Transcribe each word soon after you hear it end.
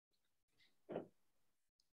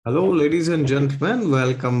Hello, ladies and gentlemen.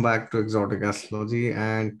 Welcome back to Exotic Astrology.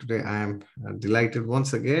 And today I am delighted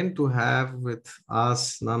once again to have with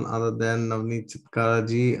us none other than Navneet Chitkara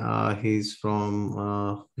Ji. He's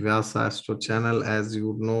from Vyasa Astro channel, as you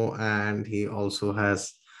would know, and he also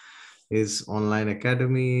has his online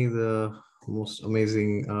academy, the most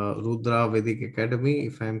amazing Rudra Vedic Academy,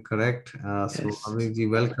 if I'm correct. So, Yes. Navneet Ji,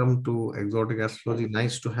 welcome to Exotic Astrology.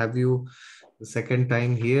 Nice to have you the second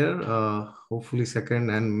time here, hopefully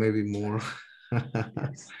second and maybe more.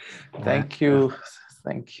 Yes. And, Thank you.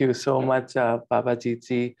 Thank you so much, Baba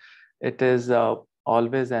Ji. It is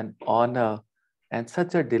always an honor and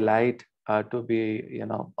such a delight to be,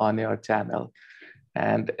 on your channel.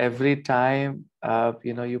 And every time,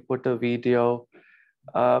 you put a video,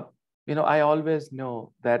 uh, I always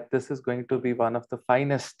know that this is going to be one of the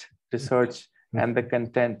finest research and the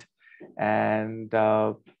content. And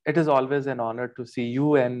it is always an honor to see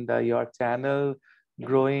you and your channel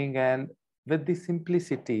growing, and with the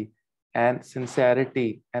simplicity and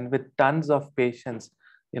sincerity and with tons of patience,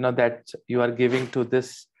 that you are giving to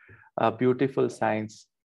this beautiful science.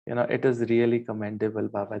 It is really commendable,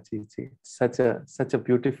 Baba Ji. Such a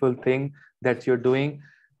beautiful thing that you're doing,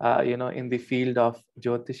 in the field of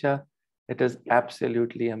Jyotisha. It is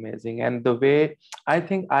absolutely amazing. And the way I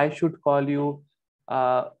think I should call you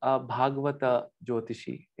a Bhagavata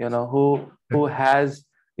Jyotishi, who has,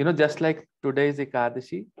 just like today's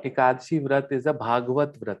Ekadashi Vrat is a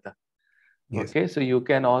Bhagavat Vrata. yes. Okay, so you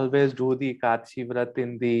can always do the Ekadashi Vrat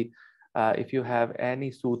in the if you have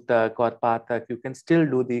any sutak or patak, you can still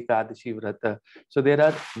do the Ekadashi Vrata. So there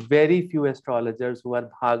are very few astrologers who are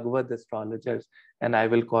Bhagavad astrologers, and I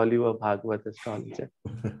will call you a Bhagavad astrologer.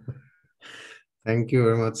 Thank you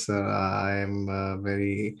very much, sir. I am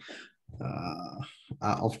very, uh,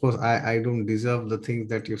 of course, I don't deserve the things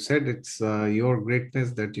that you said. It's your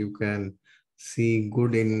greatness that you can see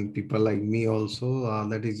good in people like me also.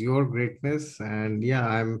 That is your greatness. And yeah,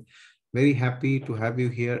 I'm very happy to have you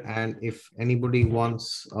here. And if anybody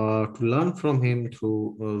wants to learn from him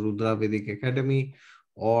through Rudra Vedic Academy,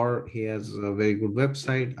 or he has a very good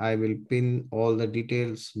website, I will pin all the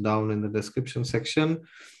details down in the description section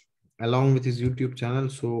along with his YouTube channel.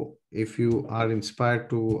 So if you are inspired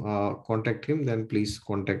to contact him, then please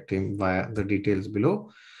contact him via the details below.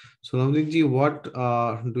 So Navneet ji, what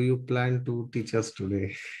do you plan to teach us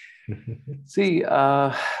today? See,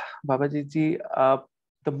 Babaji,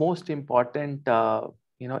 the most important,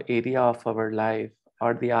 area of our life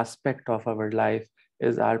or the aspect of our life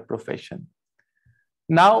is our profession.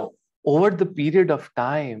 Now, over the period of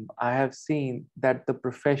time, I have seen that the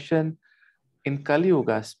profession in Kali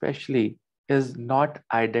Yuga, especially, is not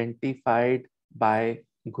identified by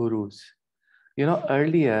gurus.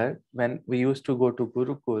 Earlier when we used to go to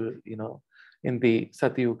Gurukul, in the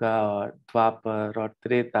Satyuga or Dwapar or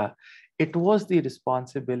Treta, it was the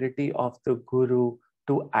responsibility of the guru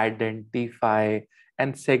to identify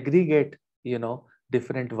and segregate,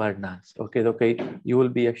 different varnas. Okay, you will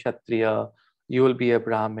be a Kshatriya, you will be a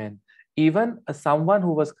Brahmin. Even someone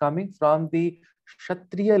who was coming from the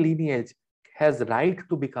Kshatriya lineage has right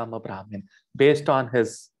to become a Brahmin based on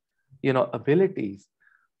his, abilities.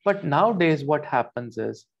 But nowadays, what happens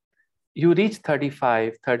is you reach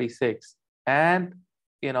 35, 36, and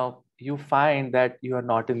you find that you are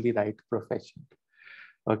not in the right profession.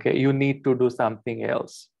 Okay, you need to do something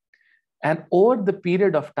else. And over the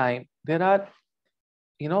period of time, there are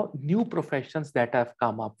new professions that have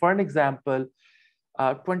come up. For an example,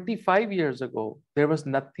 25 years ago, there was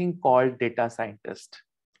nothing called data scientist.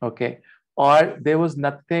 Okay, or there was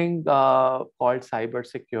nothing called cyber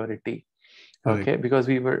security. Correct. Okay, because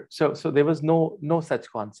we were so there was no such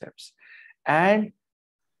concepts. And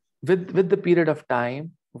with the period of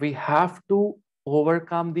time, we have to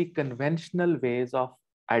overcome the conventional ways of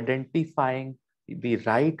identifying the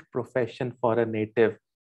right profession for a native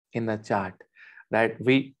in a chart. That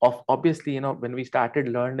we obviously, when we started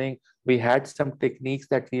learning, we had some techniques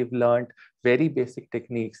that we've learned, very basic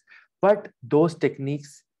techniques, but those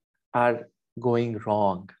techniques are going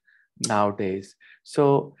wrong nowadays.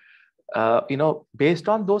 So based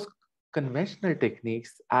on those conventional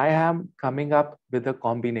techniques, I am coming up with a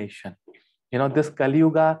combination. This Kali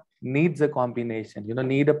Yuga needs a combination.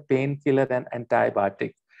 Need a painkiller and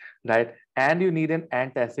antibiotic, right? And you need an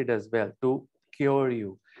antacid as well to cure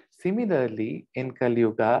you. Similarly, in Kali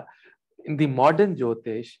Yuga, in the modern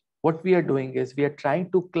Jyotish, what we are doing is we are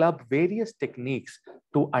trying to club various techniques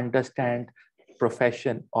to understand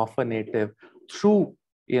profession of a native through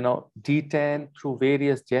D10, through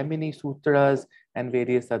various Gemini sutras and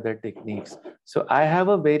various other techniques. So I have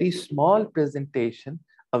a very small presentation,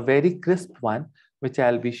 a very crisp one, which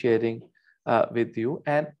I'll be sharing with you.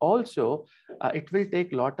 And also, it will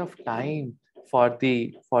take a lot of time for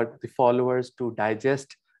the followers to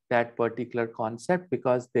digest that particular concept,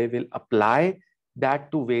 because they will apply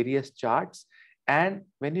that to various charts. And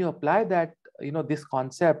when you apply that, this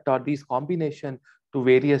concept or these combination to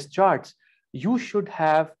various charts, you should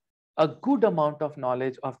have a good amount of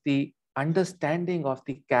knowledge of the understanding of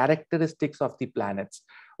the characteristics of the planets.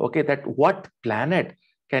 Okay, that what planet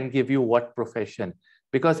can give you what profession,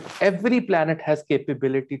 because every planet has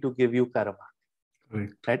capability to give you karma. Right.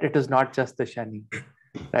 Right, it is not just the Shani.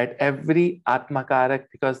 Right, every Atmakarak,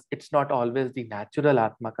 because it's not always the natural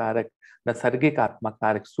Atmakarak, the Sargik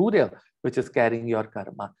Atmakarak, Surya, which is carrying your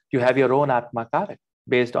karma. You have your own Atmakarak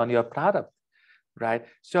based on your prarabdha. Right,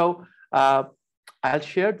 so I'll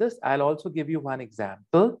share this. I'll also give you one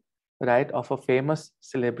example, right, of a famous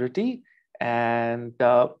celebrity, and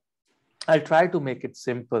I'll try to make it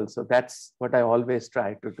simple. So that's what I always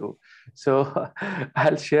try to do. So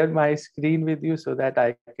I'll share my screen with you so that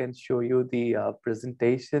I can show you the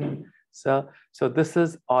presentation. So this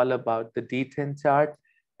is all about the D10 chart.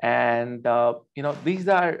 And, these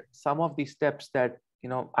are some of the steps that,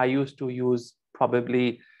 I used to use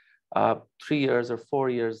probably 3 years or 4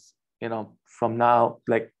 years, from now,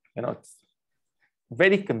 like, it's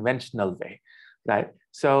very conventional way, right?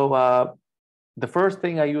 So, the first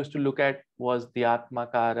thing I used to look at was the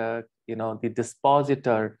Atmakarak, the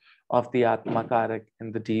dispositor of the Atmakarak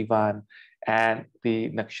in the Divan, and the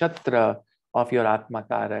nakshatra of your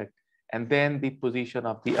Atmakarak, and then the position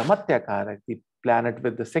of the Amatyakarak, the planet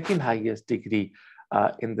with the second highest degree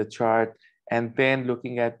in the chart, and then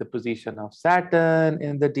looking at the position of Saturn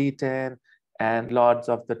in the D10, and lords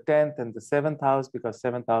of the 10th and the 7th house, because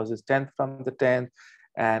 7th house is 10th from the 10th,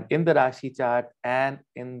 and in the Rashi chart, and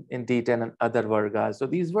in D10 and other Vargas. So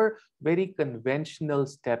these were very conventional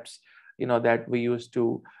steps, that we used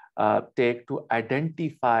to take to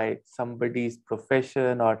identify somebody's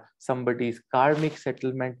profession or somebody's karmic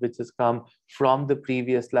settlement, which has come from the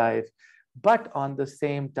previous life. But on the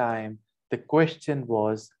same time, the question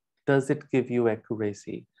was, does it give you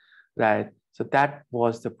accuracy, right? So that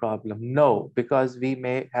was the problem. No, because we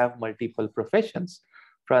may have multiple professions.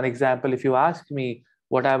 For an example, if you ask me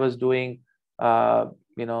what I was doing,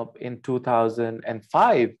 in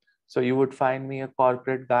 2005, so you would find me a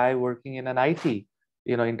corporate guy working in an IT,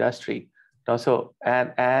 industry. So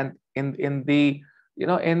and in the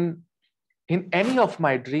in any of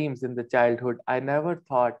my dreams in the childhood, I never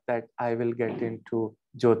thought that I will get into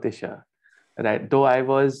Jyotisha, right? Though I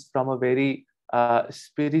was from a very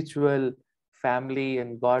spiritual family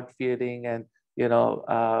and God fearing, and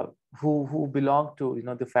who belonged to,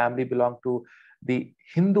 the family belonged to the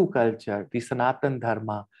Hindu culture, the Sanatan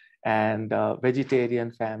Dharma, and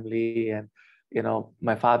vegetarian family, and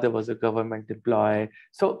my father was a government employee.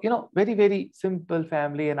 So very very simple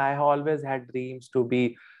family, and I always had dreams to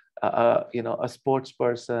be a sports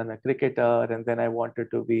person, a cricketer, and then I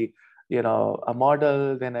wanted to be a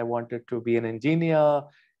model, then I wanted to be an engineer,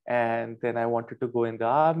 and then I wanted to go in the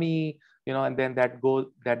army, and then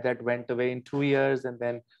that went away in 2 years, and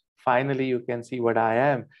then finally you can see what I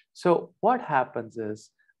am. So what happens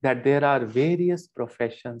is that there are various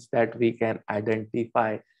professions that we can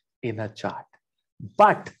identify in a chart,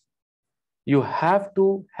 but you have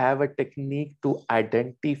to have a technique to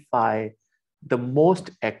identify the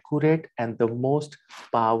most accurate and the most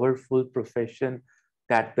powerful profession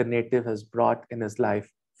that the native has brought in his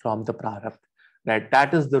life from the prarabdha. Right?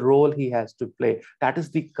 That is the role he has to play. That is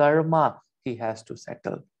the karma he has to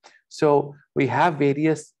settle. So we have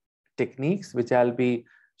various techniques which I'll be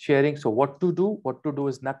sharing. So what to do? What to do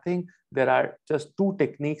is nothing. There are just 2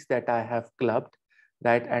 techniques that I have clubbed,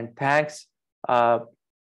 right? And thanks, to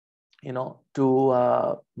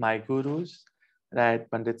my gurus, right?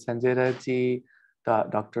 Pandit Sanjay Raji,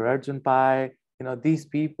 Dr. Arjun Pai, these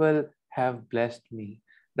people have blessed me,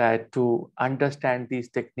 right, to understand these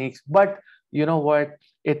techniques. But you know what?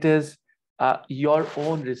 It is your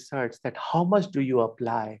own research, that how much do you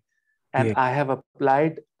apply? And Yeah. I have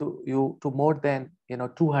applied to more than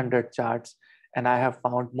 200 charts, and I have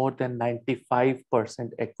found more than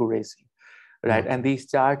 95% accuracy, right? Wow. And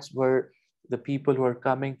these charts were the people who are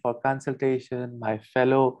coming for consultation, my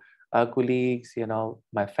fellow colleagues,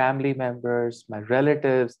 my family members, my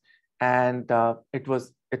relatives, and it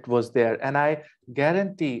was there. And I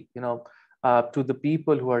guarantee, to the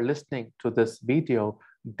people who are listening to this video,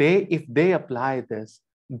 if they apply this,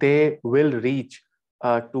 they will reach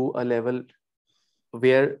to a level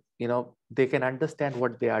where they can understand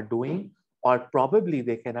what they are doing, or probably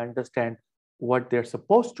they can understand what they're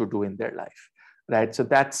supposed to do in their life, right? So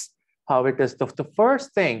that's how it is. The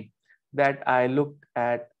first thing that I looked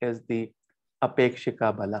at is the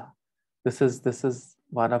Apekshika Bala. This is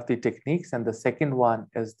one of the techniques, and the second one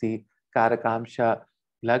is the Karakamsha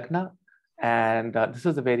Lagna, and this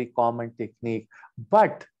is a very common technique.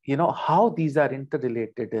 But how these are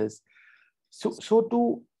interrelated is, so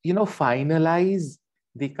to finalize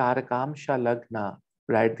the Karakamsha Lagna,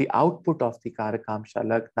 right? The output of the Karakamsha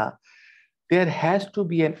Lagna, there has to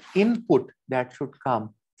be an input that should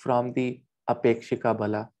come from the Apekshika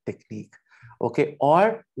Bala technique, okay,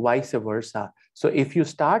 or vice versa. So if you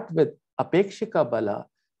start with Apekshika Bala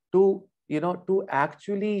to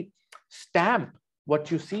actually stamp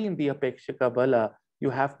what you see in the Apekshika Bala, you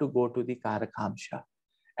have to go to the Karakamsha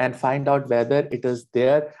and find out whether it is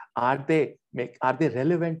there. Are they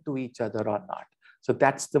relevant to each other or not? So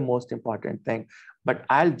that's the most important thing. But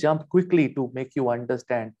I'll jump quickly to make you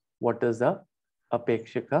understand what is a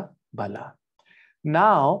Apekshika Bala.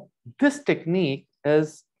 Now, this technique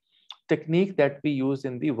is technique that we use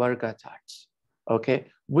in the Varga charts. Okay,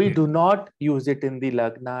 we do not use it in the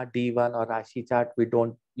Lagna, D1 or Rashi chart. We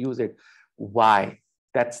don't use it. Why?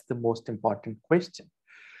 That's the most important question.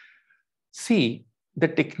 See, the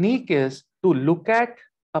technique is to look at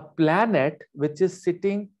a planet which is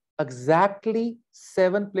sitting exactly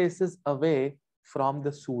 7 places away from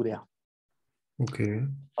the Surya. Okay.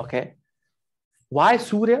 Okay. Why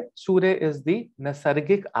Surya? Surya is the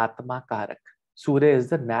Nasargik Atma Karak. Surya is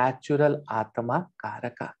the natural Atma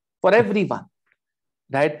Karaka for everyone,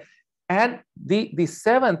 right? And the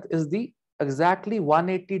seventh is the exactly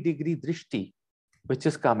 180-degree drishti, which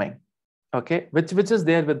is coming, okay, which is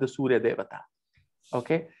there with the Surya Devata,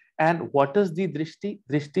 okay. And what is the drishti?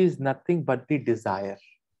 Drishti is nothing but the desire,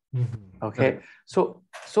 okay. So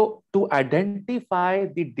to identify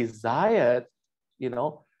the desire,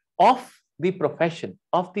 of the profession,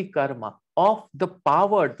 of the karma, of the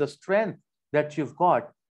power, the strength that you've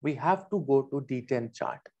got, we have to go to D10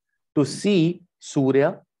 chart to see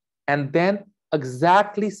Surya, and then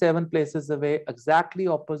exactly 7 places away, exactly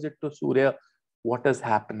opposite to Surya, what is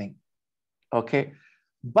happening, okay.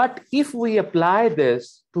 But if we apply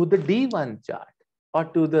this to the D1 chart or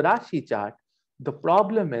to the Rashi chart, the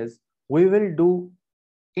problem is we will do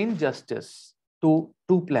injustice to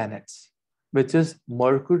 2 planets, which is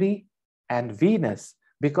Mercury and Venus,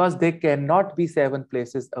 because they cannot be 7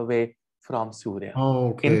 places away from Surya.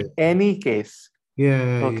 Okay. In any case,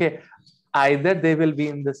 Yeah. okay, either they will be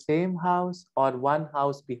in the same house or one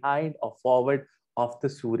house behind or forward of the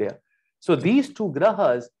Surya. So these 2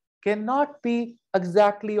 grahas cannot be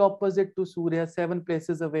exactly opposite to Surya, 7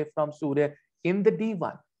 places away from Surya in the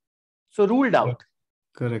D1. So ruled out.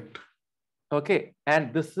 Correct. Okay,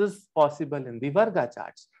 and this is possible in the Varga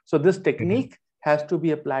charts. So this technique has to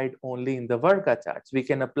be applied only in the Varga charts. We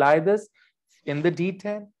can apply this in the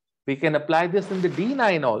D10. We can apply this in the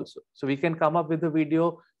D9 also. So we can come up with a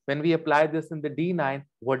video when we apply this in the D9,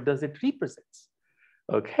 what does it represent?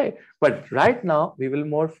 Okay, but right now we will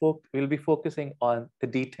we'll be focusing on the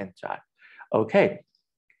D10 chart. Okay,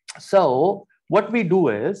 so what we do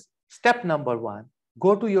is step number 1,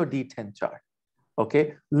 go to your D10 chart.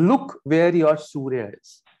 Okay, look where your Surya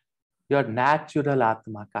is, your natural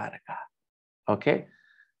Atma Karaka. Okay,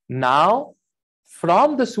 now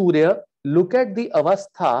from the Surya, look at the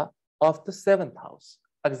Avastha of the 7th house,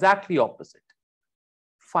 exactly opposite.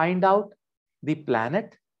 Find out the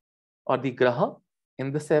planet or the Graha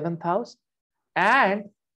in the 7th house and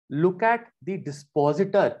look at the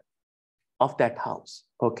dispositor of that house.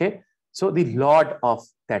 Okay, so the Lord of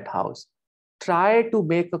that house. Try to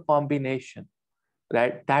make a combination,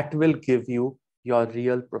 right? That will give you your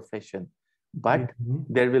real profession. But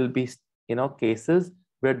there will be, cases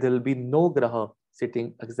where there will be no graha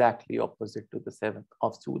sitting exactly opposite to the 7th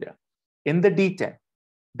of Surya in the D10.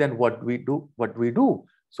 Then what we do?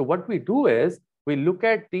 So what we do is we look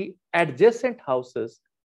at the adjacent houses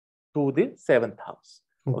to the 7th house.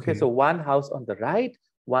 Okay, so one house on the right,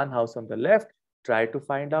 one house on the left. Try to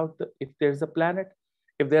find out if there's a planet.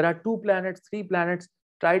 If there are 2 planets, 3 planets,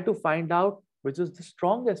 try to find out which is the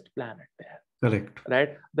strongest planet there. Correct.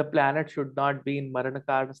 Right? The planet should not be in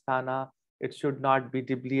Maranakarmasthana. It should not be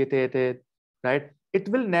debilitated. Right? It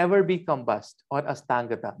will never be combust or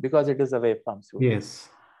Astangata because it is away from Surya. Yes.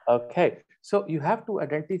 Okay. So you have to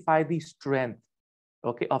identify the strength,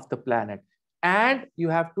 okay, of the planet. And you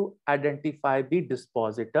have to identify the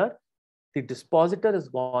dispositor. The dispositor is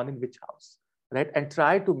gone in which house, right? And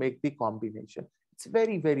try to make the combination. It's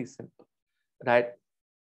very, very simple, right?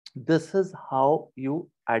 This is how you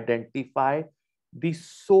identify the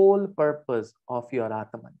sole purpose of your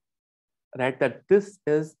Atman, right? That this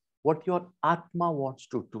is what your Atma wants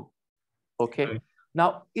to do, okay? Right.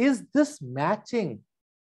 Now, is this matching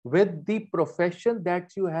with the profession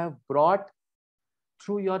that you have brought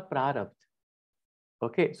through your prarabdha.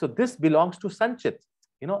 Okay, so this belongs to Sanchit.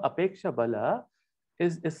 Apeksha Bala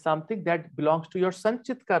is something that belongs to your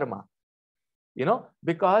Sanchit karma.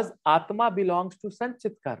 Because Atma belongs to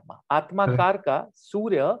Sanchit karma. Atma Correct. Karka,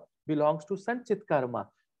 Surya, belongs to Sanchit karma.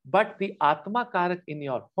 But the Atma Karak in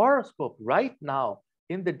your horoscope right now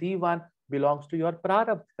in the D1 belongs to your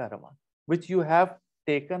Prarabdha karma, which you have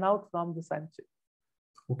taken out from the Sanchit.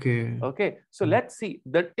 Okay. Okay, so let's see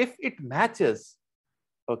that if it matches,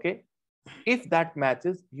 okay, if that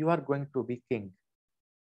matches, you are going to be king.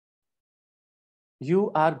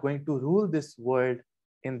 You are going to rule this world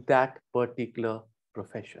in that particular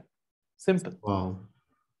profession. Simple. Wow.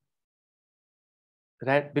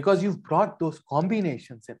 Right? Because you've brought those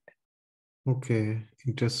combinations in there. Okay.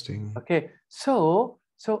 Interesting. Okay. So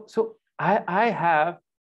I have,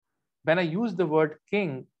 when I use the word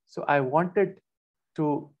king, so I wanted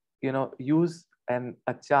to, use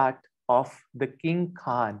a chart of the King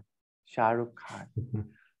Khan, Shah Rukh Khan,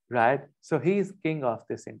 right? So he is king of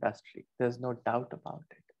this industry. There's no doubt about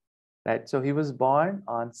it, right? So he was born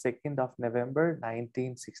on 2nd of November,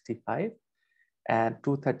 1965 and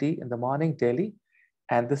 2:30 in the morning, Delhi.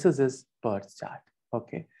 And this is his birth chart.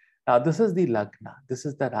 Okay. Now this is the Lagna. This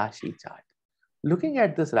is the Rashi chart. Looking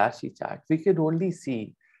at this Rashi chart, we could only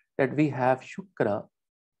see that we have Shukra,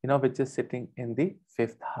 which is sitting in the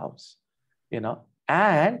 5th house,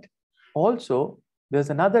 and also there's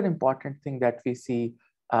another important thing that we see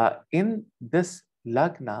in this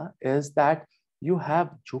Lagna is that you have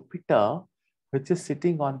Jupiter, which is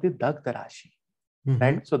sitting on the Dagda Rashi,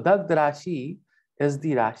 right? So Dagda Rashi is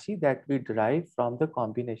the Rashi that we derive from the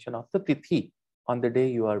combination of the Tithi on the day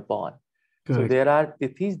you are born. Correct. So there are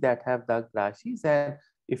Tithis that have Dagda Rashis, and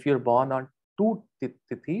if you're born on 2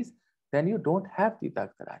 Tithis, then you don't have the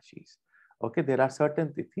Dagda Rashis. Okay, there are certain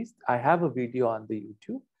Tithis. I have a video on the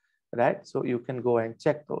YouTube, right? So you can go and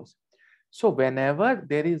check those. So whenever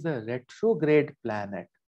there is a retrograde planet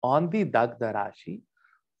on the Dagda Rashi,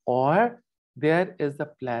 or there is a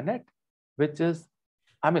planet which is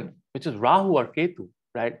Rahu or Ketu,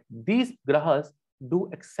 right? These grahas do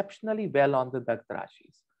exceptionally well on the Dagda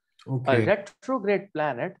Rashis. Okay. A retrograde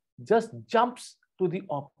planet just jumps to the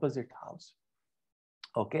opposite house.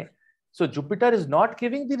 Okay. So Jupiter is not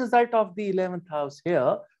giving the result of the 11th house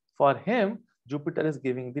here. For him, Jupiter is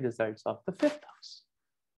giving the results of the 5th house,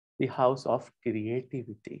 the house of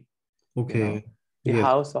creativity. Okay. The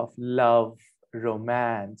house of love,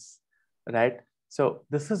 romance, right? So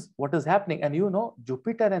this is what is happening. And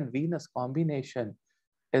Jupiter and Venus combination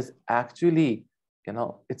is actually,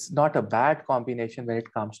 it's not a bad combination when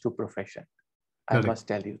it comes to profession. Correct. I must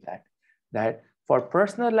tell you that for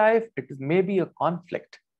personal life, it is maybe a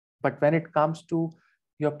conflict. But when it comes to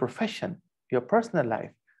your profession, your personal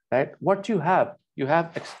life, right? What you have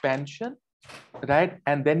expansion, right?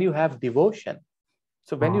 And then you have devotion.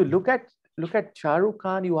 So when you look at Shah Rukh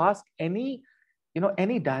Khan, you ask any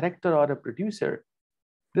director or a producer,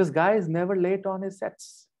 this guy is never late on his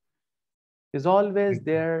sets. He's always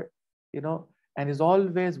there, and is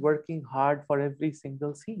always working hard for every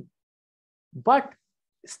single scene. But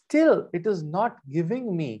still, it is not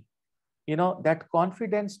giving me, that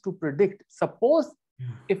confidence to predict. Suppose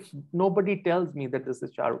if nobody tells me that this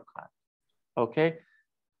is Shah Rukh Khan, okay,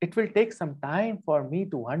 it will take some time for me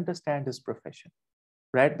to understand his profession,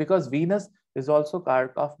 right? Because Venus is also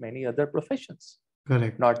Karaka of many other professions.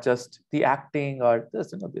 Correct. Not just the acting or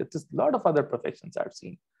this, there's a lot of other professions I've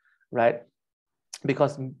seen, right?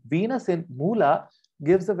 Because Venus in Mula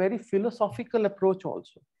gives a very philosophical approach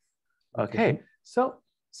also. Okay.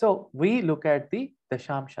 So we look at the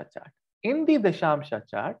Dashamsha chart. In the Dashamsha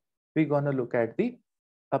chart, we're going to look at the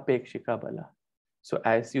Apekshika Bala. So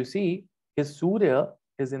as you see, his Surya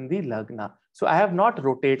is in the Lagna. So I have not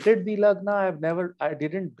rotated the Lagna. I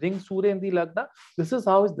didn't bring Surya in the Lagna. This is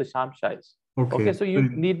how his Dashamsha is. Okay. So you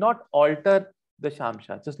need not alter the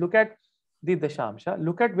Dashamsha. Just look at the Dashamsha.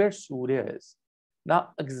 Look at where Surya is. Now,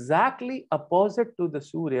 exactly opposite to the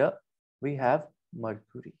Surya, we have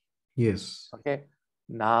Mercury. Yes. Okay.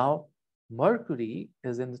 Now, Mercury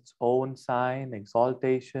is in its own sign,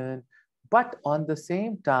 exaltation, but on the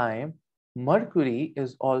same time, Mercury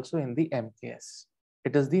is also in the MKS.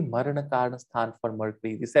 It is the Marana Karna Sthan for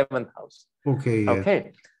Mercury, the 7th house. Okay. Yes.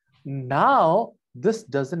 Okay. Now, this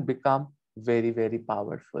doesn't become very, very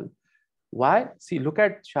powerful. Why? See, look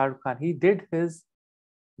at Shah Rukh Khan. He did his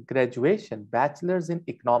graduation, bachelor's in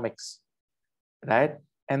economics, right?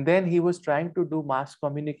 And then he was trying to do mass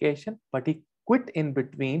communication, but he quit in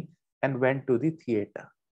between and went to the theater.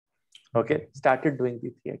 Okay, started doing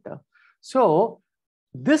the theater. So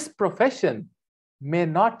this profession may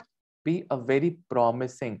not be a very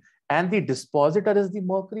promising, and the dispositor is the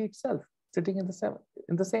Mercury itself, sitting in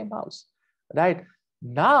the same house, right?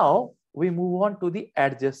 Now we move on to the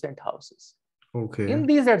adjacent houses. Okay. In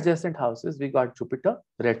these adjacent houses, we got Jupiter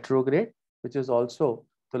retrograde, which is also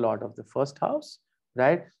the lord of the first house,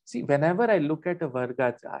 right? See, whenever I look at a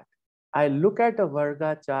Varga chart, I look at a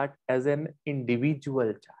Varga chart as an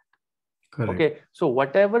individual chart. Correct. Okay, so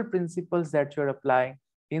whatever principles that you're applying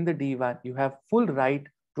in the D1, you have full right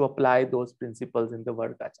to apply those principles in the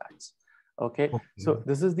Varga charts. Okay, so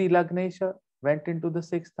this is the Lagnesha, went into the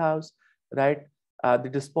sixth house, right? The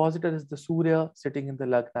dispositor is the Surya sitting in the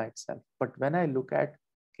Lagna itself. But when I look at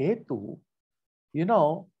Ketu, you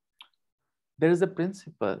know, there is a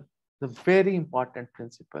principle, the very important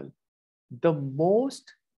principle. The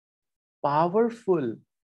most powerful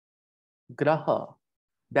graha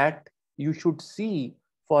that you should see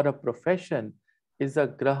for a profession is a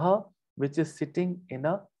graha which is sitting in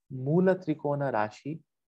a Mula Trikona Rashi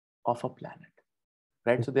of a planet,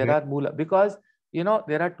 right? Okay. So there are Mula, because, you know,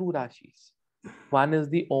 there are two Rashis. One is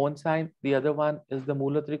the own sign, the other one is the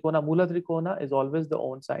Mula Trikona. Mula Trikona is always the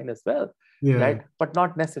own sign as well, right? But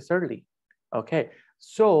not necessarily. Okay.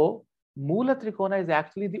 So Mula Trikona is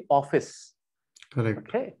actually the office. Correct.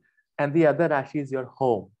 Okay. And the other Rashi is your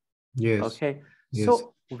home. Yes. Okay. Yes.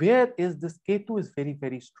 So where is this? Ketu is very,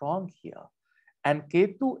 very strong here. And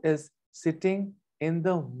Ketu is sitting in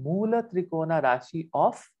the Mula Trikona Rashi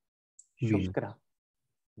of Shukra,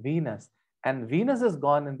 Venus. And Venus is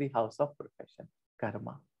gone in the house of profession,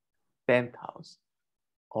 karma, 10th house.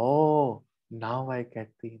 Oh, now I get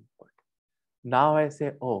the input. Now I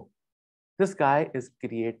say, oh, this guy is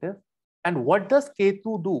creative. And what does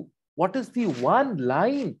Ketu do? What is the one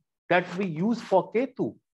line that we use for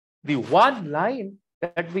Ketu? The one line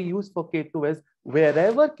that we use for Ketu is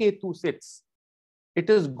wherever Ketu sits, it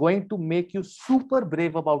is going to make you super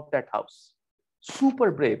brave about that house. Super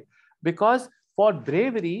brave. Because for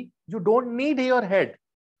bravery, you don't need your head.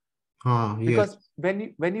 Because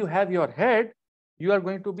when you have your head, you are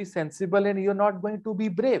going to be sensible and you're not going to be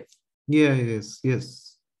brave. Yes.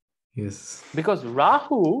 Because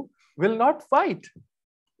Rahu will not fight.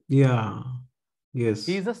 Yeah. Yes.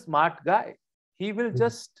 He's a smart guy. He will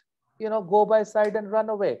just, go by side and run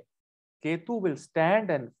away. Ketu will stand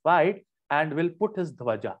and fight and will put his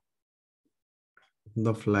dhwaja.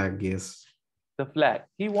 The flag, yes. The flag.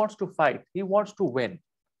 He wants to fight. He wants to win.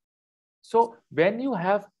 So when you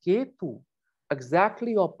have Ketu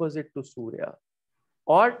exactly opposite to Surya,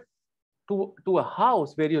 or to a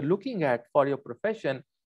house where you're looking at for your profession,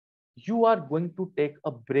 you are going to take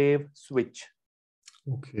a brave switch.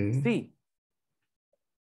 Okay. See,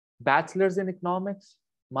 bachelor's in economics,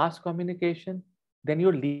 mass communication, then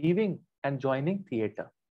you're leaving and joining theater.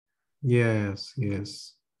 Yes.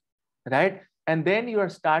 Right? And then you are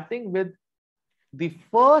starting with the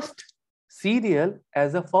first serial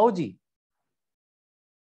as a Fauji.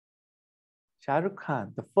 Shah Rukh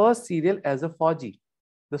Khan, the first serial as a Fauji,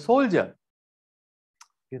 the soldier.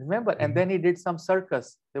 You remember? And then he did some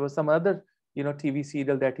circus. There was some other, TV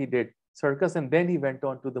serial that he did, circus, and then he went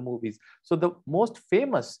on to the movies. So the most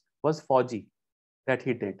famous was Fauji that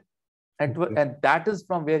he did. And that is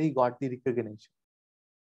from where he got the recognition.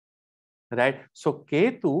 Right? So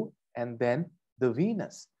Ketu and then the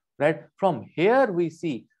Venus. Right? From here we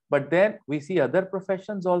see, but then we see other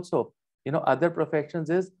professions also. Other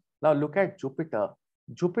professions is, now look at Jupiter.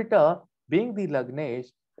 Jupiter, being the Lagnesh,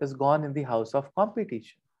 is gone in the house of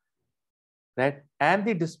competition. Right? And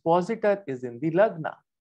the dispositor is in the Lagna.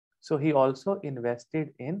 So he also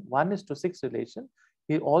invested in 1:6 relation.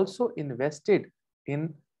 He also invested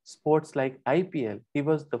in sports like IPL. He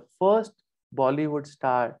was the first Bollywood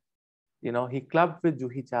star. He clubbed with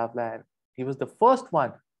Juhi Chawla, and he was the first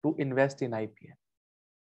one to invest in IPL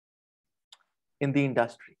in the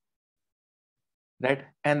industry. Right?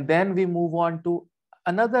 And then we move on to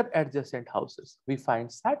another adjacent houses. We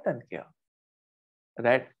find Saturn here.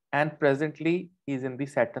 Right? And presently he's in the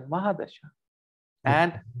Saturn Mahadasha.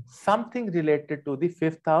 And something related to the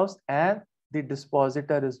 5th house, and the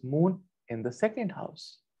dispositor is Moon in the 2nd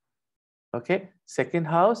house. Okay, 2nd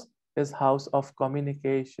house is house of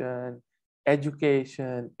communication,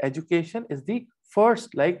 education. Education is the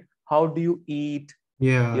first, like how do you eat?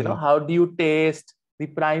 How do you taste? The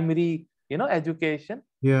primary, education.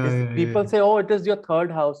 People say, oh, it is your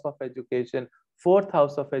 3rd house of education, 4th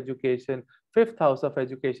house of education, 5th house of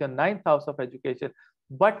education, 9th house of education.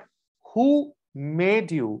 But who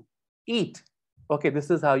made you eat? Okay, this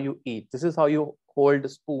is how you eat. This is how you hold a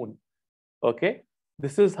spoon. Okay,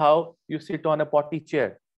 this is how you sit on a potty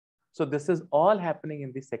chair. So this is all happening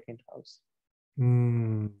in the 2nd house.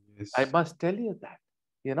 Yes. I must tell you that,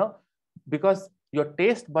 because Your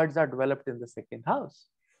taste buds are developed in the second house.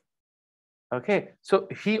 Okay, so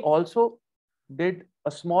he also did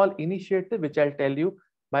a small initiative, which I'll tell you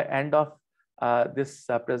by end of this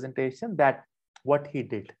presentation, that what he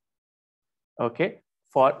did, okay,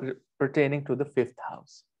 for pertaining to the fifth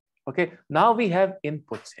house. Okay, now we have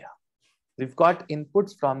inputs here. We've got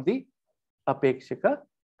inputs from the Apekshika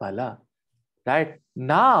Phala. Right,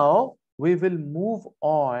 now we will move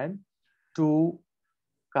on to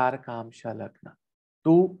Karakamsha Lagna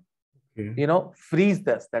to freeze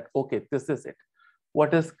this, that okay, this is it.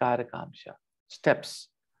 What is Karakamsha? Steps.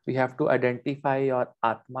 We have to identify your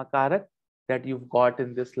Atma Karak that you've got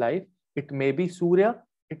in this life. It may be Surya,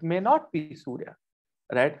 it may not be Surya,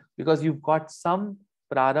 right? Because you've got some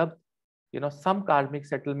prarabdha, some karmic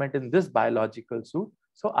settlement in this biological suit.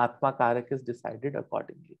 So Atma Karak is decided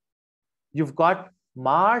accordingly. You've got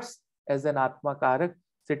Mars as an Atma Karak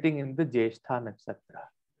sitting in the Jyeshtha Nakshatra.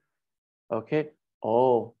 Okay.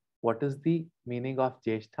 Oh, what is the meaning of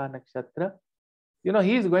Jyeshtha Nakshatra?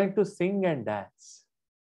 He's going to sing and dance.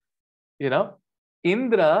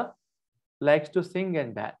 Indra likes to sing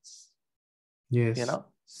and dance. Yes.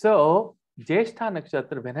 So Jyeshtha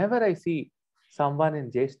Nakshatra, whenever I see someone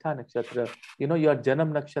in Jyeshtha Nakshatra, your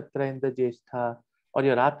Janam Nakshatra in the Jyeshtha or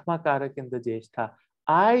your Atma Karak in the Jyeshtha,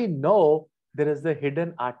 I know there is a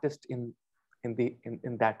hidden artist in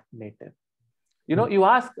that native. You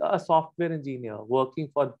ask a software engineer working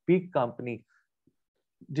for a big company,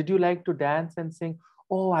 did you like to dance and sing?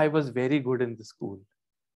 Oh, I was very good in the school.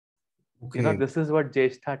 Okay. This is what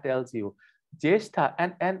Jyeshtha tells you.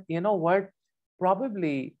 Jyeshtha, and you know what?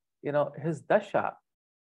 Probably, his dasha.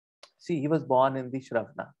 See, he was born in the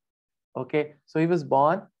Shravana. Okay, so he was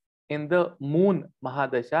born in the moon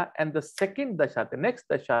Mahadasha, and the second dasha, the next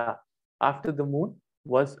dasha after the moon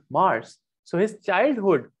was Mars. So his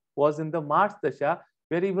childhood was in the Mars dasha,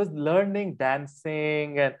 where he was learning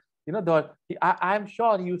dancing, and I'm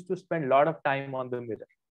sure he used to spend a lot of time on the mirror,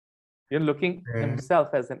 looking himself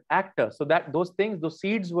as an actor. So that those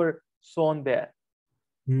seeds were sown there.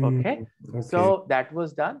 Okay, so that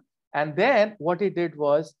was done, and then what he did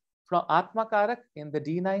was from Atma Karak in the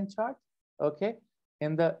D9 chart. Okay,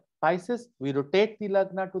 in the Pisces, we rotate the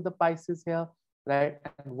Lagna to the Pisces here, right?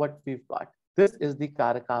 And what we've got, this is the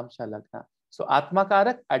Karakamsha Lagna. So Atma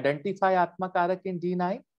Karak, identify Atma Karak in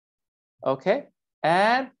D9, okay?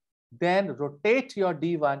 And then rotate your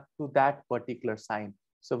D1 to that particular sign.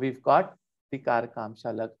 So we've got the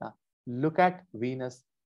Karakamsha Lagna. Look at Venus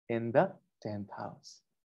in the 10th house,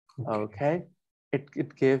 okay?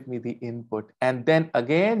 It gave me the input. And then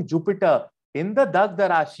again, Jupiter in the Dagda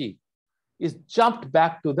Rashi is jumped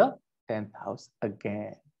back to the 10th house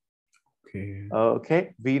again.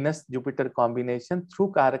 Okay. Venus-Jupiter combination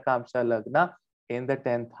through Karakamsha Lagna in the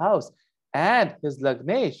 10th house. And his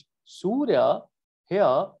Lagnesh, Surya,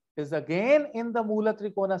 here is again in the Mula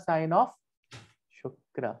Trikona sign of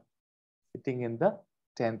Shukra, sitting in the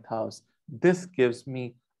 10th house. This gives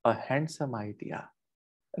me a handsome idea,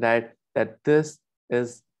 right? That this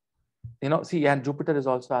is, see, and Jupiter is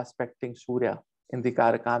also aspecting Surya in the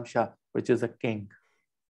Karakamsha, which is a king.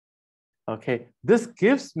 Okay, this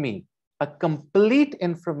gives me a complete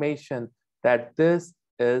information that this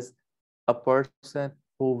is a person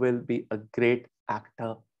who will be a great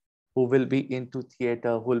actor, who will be into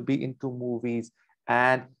theater, who will be into movies,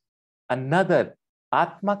 and another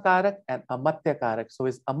Atma Karak and Amatya Karak. So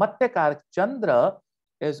his Amatya Karak Chandra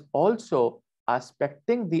is also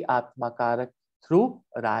aspecting the Atma Karak through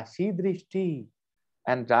Rashi Drishti.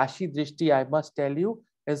 And Rashi Drishti, I must tell you,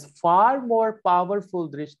 is far more powerful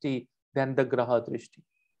Drishti than the Graha Drishti.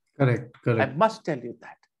 Correct. I must tell you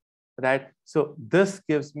that, right? So this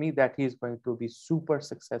gives me that he is going to be super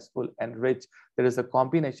successful and rich. There is a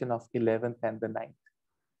combination of 11th and the 9th.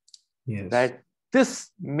 Yes. Right?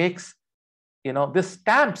 This makes, this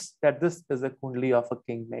stamps that this is a kundli of a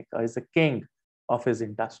kingmaker, is a king of his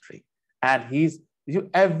industry. And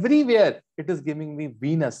everywhere it is giving me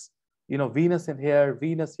Venus, Venus in here,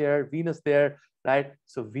 Venus here, Venus there, right?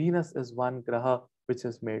 So Venus is one graha which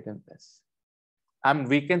is made in this. And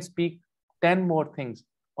we can speak 10 more things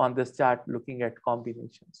on this chart looking at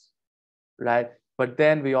combinations, right? But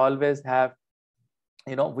then we always have,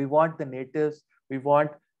 we want the natives, we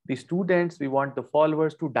want the students, we want the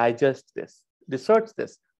followers to digest this, research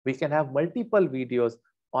this. We can have multiple videos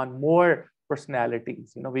on more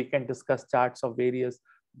personalities. We can discuss charts of various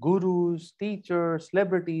gurus, teachers,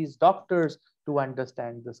 celebrities, doctors to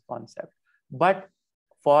understand this concept. But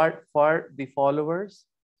for the followers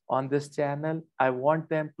on this channel, I want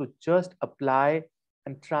them to just apply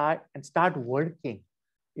and try and start working,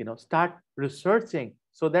 start researching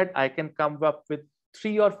so that I can come up with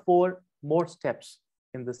 3 or 4 more steps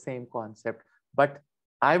in the same concept, but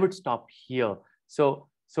I would stop here. So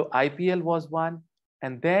IPL was one,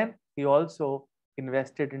 and then he also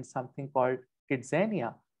invested in something called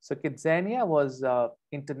Kidzania. So Kidzania was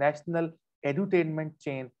international edutainment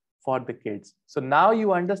chain for the kids. So now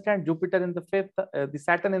you understand Jupiter in the fifth, the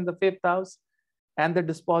Saturn in the fifth house, and the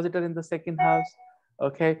dispositor in the second house.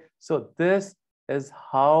 Okay, so this is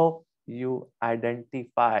how you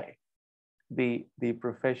identify the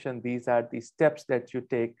profession. These are the steps that you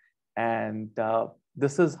take, and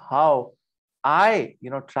this is how I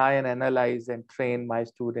try and analyze and train my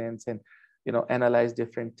students, and analyze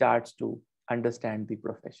different charts to understand the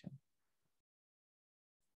profession.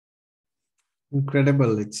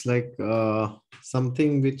 Incredible. It's like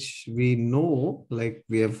something which we know, like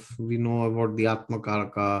we know about the Atma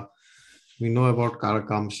Karaka, we know about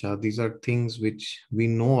Karakamsha. These are things which we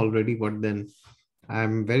know already, but then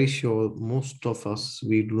I'm very sure most of us,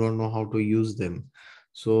 we do not know how to use them.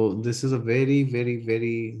 So this is a very, very,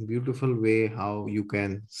 very beautiful way how you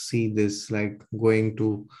can see this, like going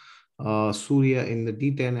to Surya in the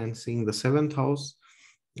D10 and seeing the seventh house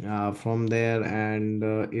from there.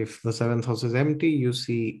 And if the seventh house is empty, you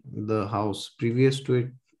see the house previous to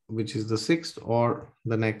it, which is the sixth, or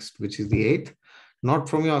the next, which is the eighth, not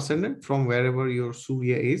from your ascendant, from wherever your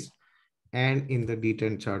Surya is, and in the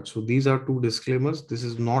D10 chart. So these are two disclaimers. This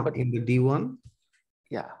is not But in the D1.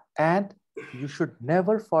 yeah, and you should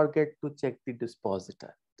never forget to check the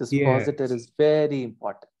dispositor. Dispositor Yes. is very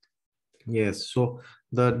important. Yes. So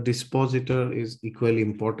the dispositor is equally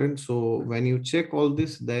important. So when you check all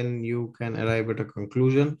this, then you can arrive at a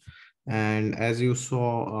conclusion. And as you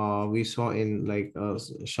saw, we saw in like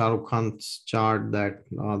Shah Rukh Khan's chart that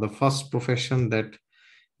the first profession that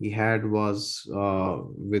he had was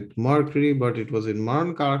with Mercury, but it was in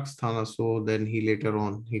Maran Karak Sthana. So then he later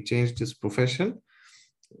on, he changed his profession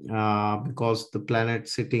because the planet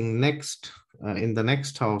sitting next in the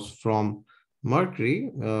next house from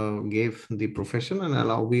Mercury gave the profession, and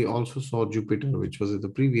allow. We also saw Jupiter, which was in the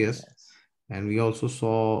previous, Yes, and we also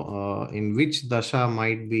saw in which dasha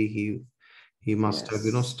might be he must have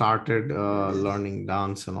yes, started yes, learning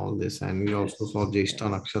dance and all this, and we also yes, saw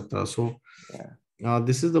Jeshta yes, Nakshatra. So yeah,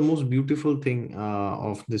 this is the most beautiful thing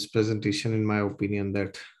of this presentation, in my opinion,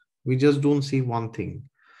 that we just don't see one thing.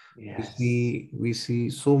 We yes. see we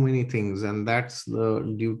see so many things, and that's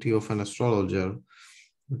the duty of an astrologer,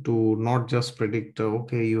 to not just predict,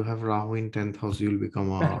 okay, you have Rahu in 10th house, you'll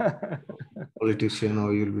become a politician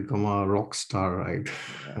or you'll become a rock star, right?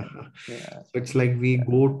 Yeah, yeah, So it's like we yeah,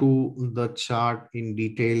 go to the chart in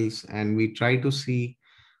details and we try to see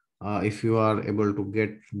if you are able to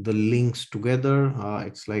get the links together.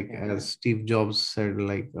 It's like, yeah, as Steve Jobs said,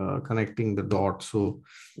 like connecting the dots. So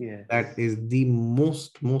that yes, is the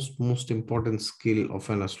most important skill of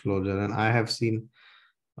an astrologer. And I have seen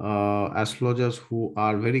astrologers who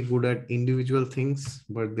are very good at individual things,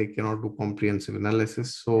 but they cannot do comprehensive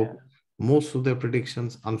analysis. yeah, So most of their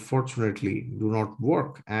predictions, unfortunately, do not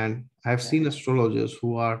work. And I've yeah, seen astrologers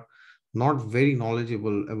who are not very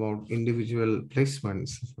knowledgeable about individual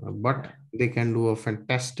placements, but yeah, they can do a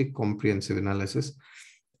fantastic comprehensive analysis,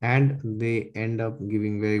 and they end up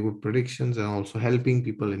giving very good predictions and also helping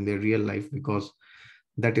people in their real life, because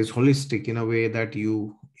that is holistic in a way that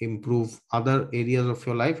you improve other areas of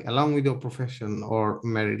your life along with your profession or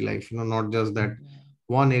married life, not just that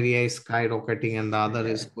one area is skyrocketing and the other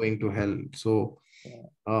yeah, is going to hell. So yeah.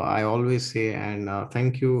 I always say, and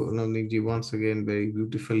thank you, Navneet ji, once again, very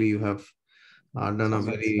beautifully you have Thank you done so a much,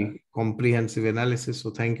 sir. very comprehensive analysis. So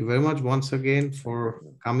thank you very much once again Thank for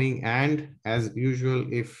you. coming. And as usual,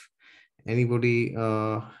 if anybody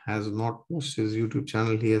has not watched his YouTube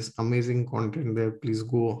channel, he has amazing content there. Please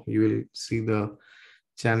go. You will see the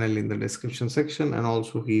channel in the description section. And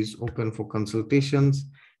also he's open for consultations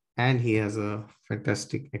and he has a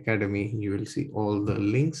fantastic academy. You will see all the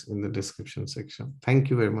links in the description section. Thank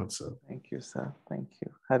you very much, sir. Thank you, sir. Thank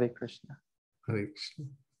you. Hare Krishna. Hare Krishna.